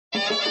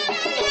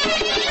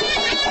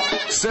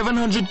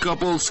700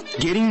 couples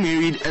getting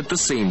married at the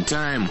same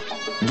time.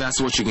 That's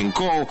what you can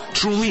call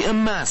truly a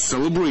mass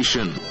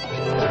celebration.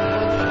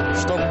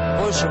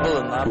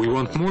 We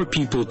want more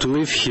people to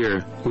live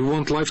here. We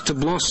want life to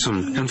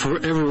blossom and for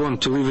everyone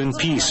to live in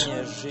peace.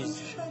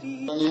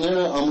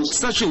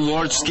 Such a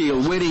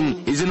large-scale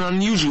wedding is an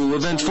unusual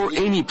event for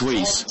any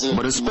place,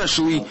 but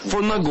especially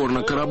for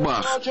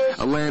Nagorno-Karabakh,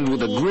 a land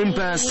with a grim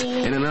past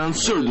and an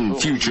uncertain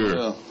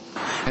future.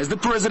 As the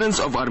presidents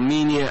of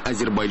Armenia,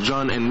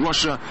 Azerbaijan and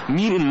Russia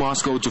meet in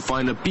Moscow to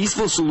find a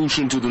peaceful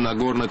solution to the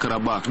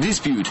Nagorno-Karabakh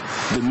dispute,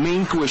 the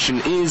main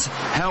question is,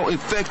 how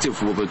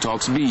effective will the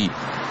talks be?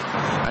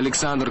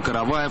 Alexander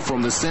Karavayev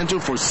from the Center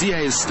for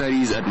CIS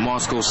Studies at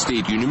Moscow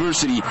State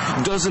University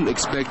doesn't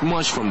expect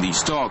much from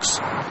these talks,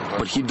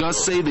 but he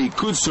does say they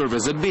could serve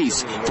as a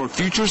base for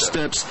future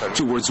steps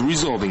towards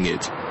resolving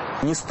it.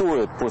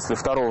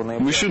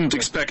 We shouldn't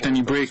expect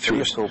any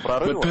breakthroughs,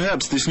 but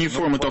perhaps this new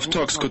format of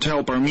talks could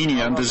help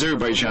Armenia and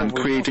Azerbaijan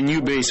create a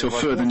new base for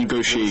further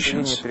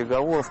negotiations.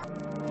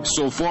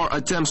 So far,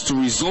 attempts to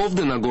resolve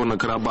the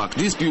Nagorno-Karabakh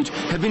dispute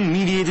have been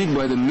mediated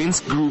by the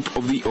Minsk group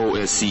of the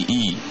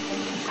OSCE.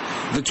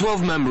 The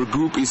 12-member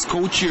group is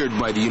co-chaired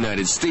by the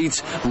United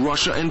States,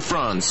 Russia and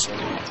France.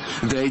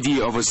 The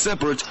idea of a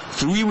separate,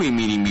 three-way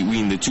meeting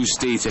between the two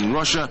states and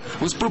Russia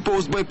was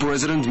proposed by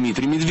President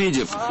Dmitry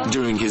Medvedev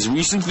during his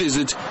recent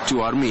visit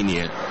to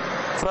Armenia.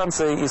 France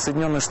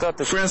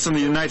and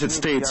the United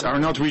States are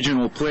not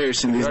regional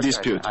players in this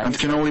dispute and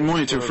can only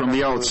monitor from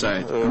the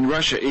outside, and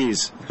Russia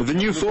is. The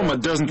new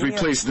format doesn't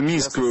replace the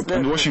Minsk group,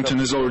 and Washington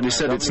has already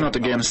said it's not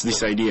against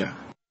this idea.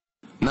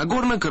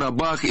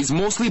 Nagorno-Karabakh is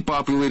mostly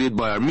populated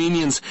by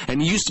Armenians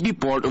and used to be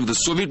part of the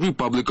Soviet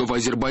Republic of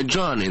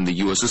Azerbaijan in the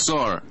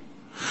USSR.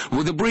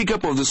 With the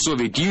breakup of the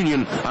Soviet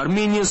Union,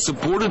 Armenians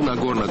supported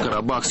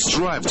Nagorno-Karabakh's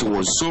strive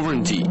towards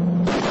sovereignty.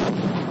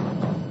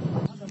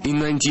 In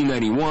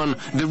 1991,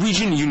 the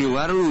region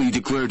unilaterally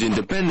declared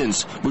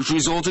independence, which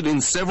resulted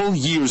in several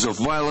years of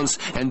violence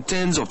and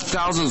tens of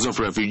thousands of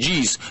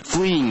refugees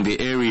fleeing the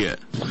area.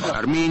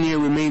 Armenia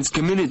remains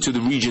committed to the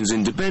region's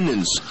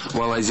independence,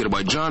 while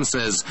Azerbaijan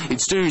says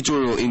its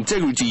territorial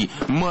integrity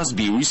must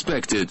be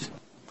respected.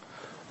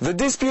 The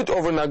dispute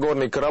over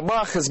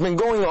Nagorno-Karabakh has been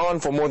going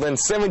on for more than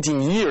 17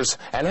 years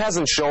and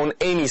hasn't shown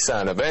any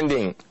sign of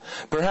ending.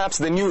 Perhaps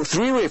the new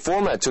three-way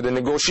format to the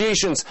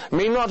negotiations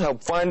may not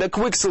help find a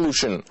quick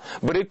solution,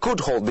 but it could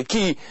hold the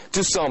key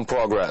to some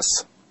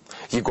progress.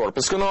 Yegor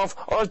Piskunov,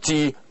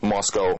 RT, Moscow.